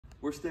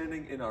We're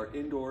standing in our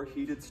indoor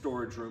heated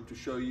storage room to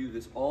show you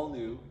this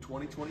all-new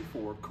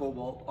 2024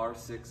 Cobalt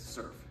R6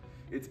 Surf.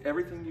 It's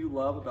everything you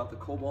love about the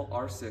Cobalt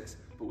R6,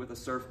 but with a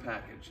surf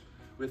package.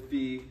 With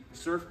the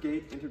surf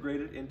gate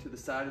integrated into the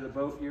side of the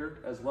boat here,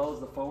 as well as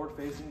the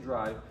forward-facing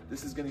drive,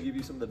 this is going to give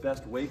you some of the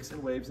best wakes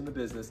and waves in the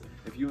business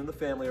if you and the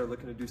family are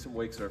looking to do some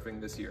wake surfing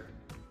this year.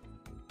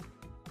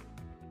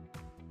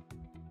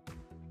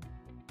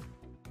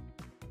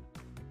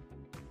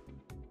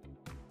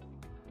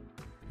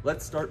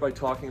 Let's start by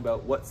talking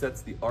about what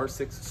sets the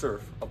R6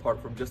 Surf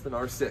apart from just an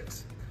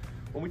R6.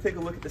 When we take a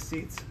look at the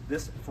seats,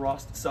 this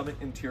Frost Summit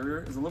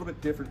interior is a little bit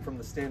different from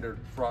the standard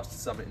Frost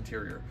Summit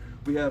interior.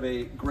 We have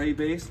a gray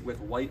base with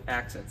white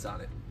accents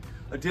on it.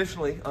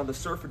 Additionally, on the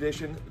Surf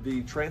Edition,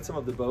 the transom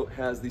of the boat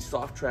has the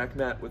soft track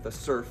mat with a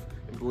surf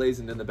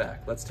emblazoned in the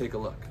back. Let's take a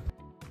look.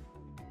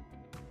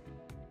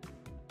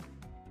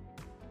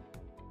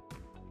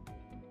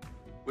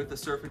 With the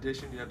Surf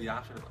Edition, you have the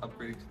option of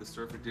upgrading to the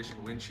Surf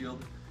Edition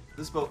windshield.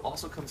 This boat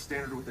also comes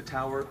standard with the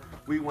tower.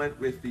 We went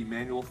with the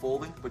manual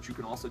folding, but you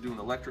can also do an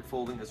electric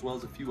folding as well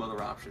as a few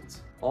other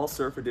options. All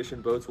Surf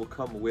Edition boats will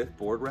come with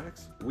board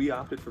racks. We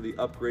opted for the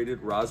upgraded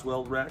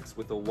Roswell racks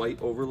with a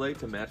white overlay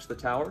to match the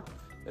tower,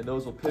 and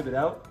those will pivot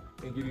out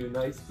and give you a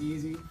nice,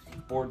 easy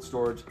board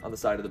storage on the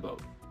side of the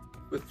boat.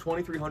 With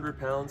 2,300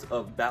 pounds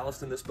of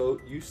ballast in this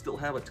boat, you still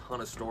have a ton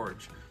of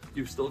storage.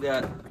 You've still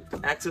got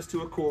access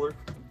to a cooler,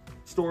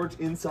 storage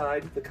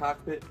inside the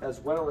cockpit,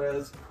 as well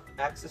as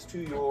access to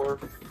your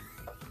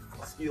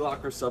ski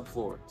locker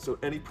subfloor, so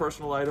any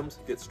personal items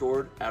get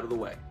stored out of the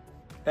way.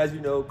 As you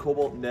know,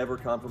 Cobalt never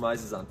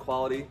compromises on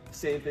quality.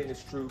 Same thing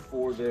is true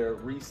for their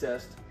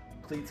recessed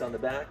cleats on the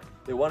back.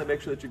 They want to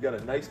make sure that you've got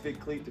a nice big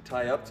cleat to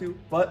tie up to,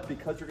 but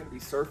because you're going to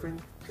be surfing,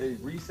 they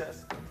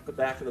recess the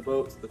back of the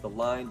boat so that the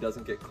line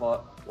doesn't get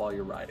caught while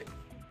you're riding.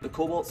 The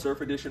Cobalt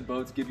Surf Edition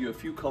boats give you a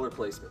few color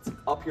placements.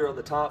 Up here on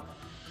the top,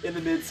 in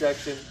the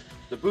midsection,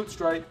 the boot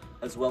stripe,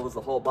 as well as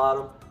the whole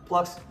bottom,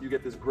 plus you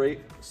get this great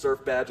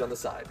surf badge on the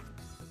side.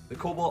 The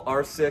Cobalt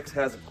R6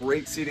 has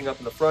great seating up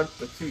in the front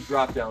with 2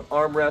 drop-down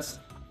armrests,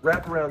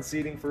 wraparound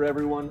seating for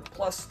everyone,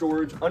 plus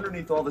storage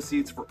underneath all the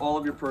seats for all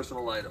of your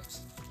personal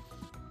items.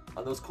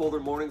 On those colder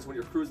mornings when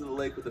you're cruising the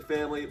lake with the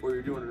family or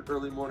you're doing an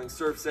early morning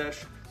surf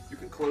sesh, you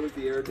can close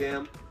the air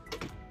dam,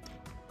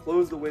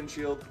 close the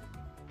windshield,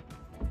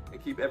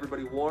 and keep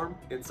everybody warm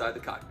inside the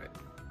cockpit.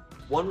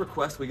 One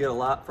request we get a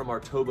lot from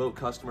our towboat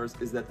customers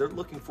is that they're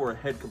looking for a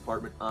head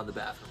compartment on the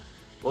bathroom.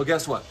 Well,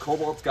 guess what?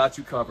 Cobalt's got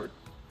you covered.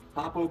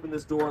 Pop open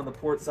this door on the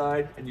port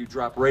side and you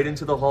drop right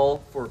into the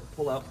hull for a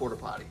pull-out porta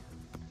potty.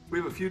 We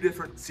have a few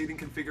different seating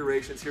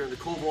configurations here in the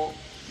Cobalt.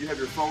 You have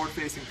your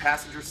forward-facing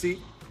passenger seat,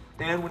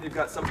 and when you've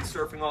got somebody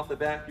surfing off the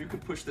back, you can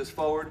push this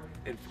forward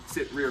and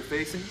sit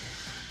rear-facing.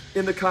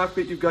 In the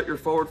cockpit, you've got your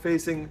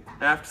forward-facing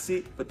aft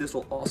seat, but this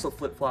will also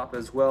flip-flop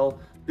as well.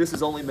 This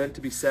is only meant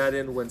to be sat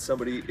in when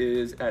somebody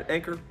is at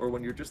anchor or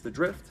when you're just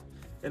adrift.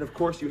 And of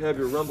course, you have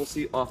your rumble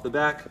seat off the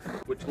back,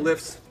 which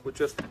lifts with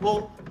just a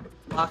pull,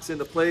 locks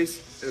into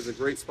place. There's a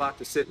great spot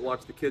to sit and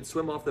watch the kids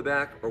swim off the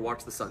back or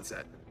watch the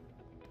sunset.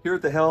 Here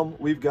at the helm,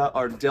 we've got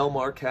our Del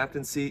Mar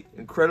captain seat,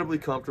 incredibly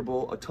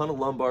comfortable, a ton of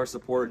lumbar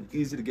support, and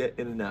easy to get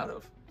in and out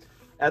of.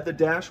 At the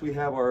dash, we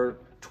have our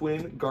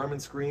twin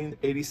Garmin screen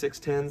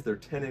 8610s. They're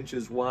 10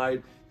 inches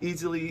wide,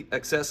 easily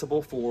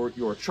accessible for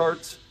your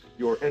charts,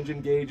 your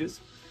engine gauges.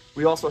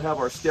 We also have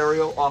our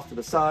stereo off to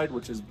the side,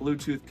 which is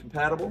Bluetooth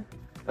compatible,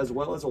 as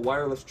well as a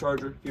wireless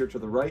charger here to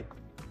the right.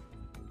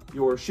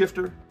 Your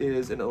shifter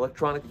is an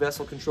electronic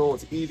vessel control.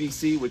 It's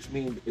EVC, which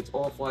means it's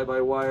all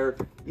fly-by-wire,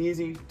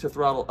 easy to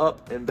throttle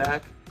up and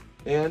back,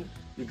 and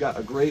you've got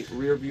a great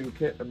rear view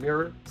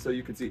mirror so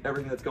you can see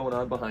everything that's going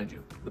on behind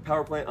you. The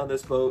power plant on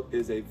this boat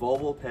is a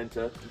Volvo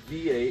Penta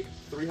V8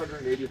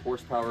 380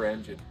 horsepower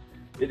engine.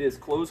 It is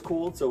closed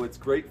cooled, so it's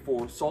great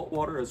for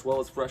saltwater as well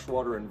as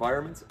freshwater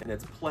environments, and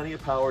it's plenty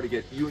of power to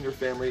get you and your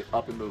family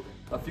up and moving.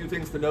 A few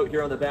things to note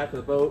here on the back of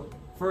the boat.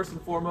 First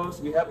and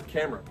foremost, we have a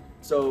camera.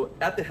 So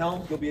at the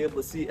helm, you'll be able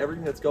to see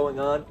everything that's going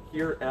on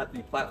here at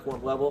the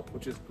platform level,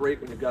 which is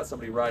great when you've got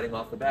somebody riding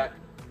off the back.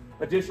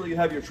 Additionally, you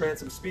have your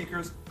transom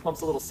speakers,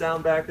 pumps a little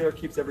sound back there,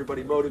 keeps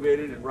everybody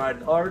motivated and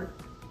riding hard.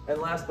 And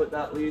last but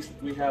not least,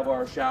 we have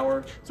our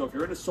shower. So if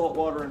you're in a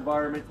saltwater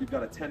environment, you've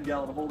got a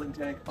 10-gallon holding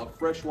tank of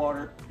fresh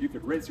water. You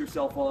could rinse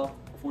yourself off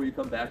before you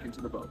come back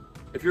into the boat.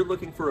 If you're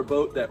looking for a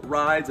boat that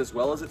rides as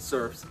well as it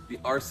surfs, the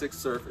R6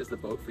 Surf is the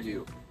boat for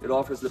you. It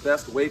offers the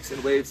best wakes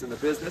and waves in the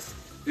business.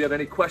 If you have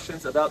any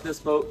questions about this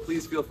boat,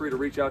 please feel free to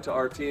reach out to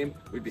our team.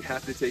 We'd be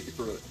happy to take you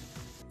through it.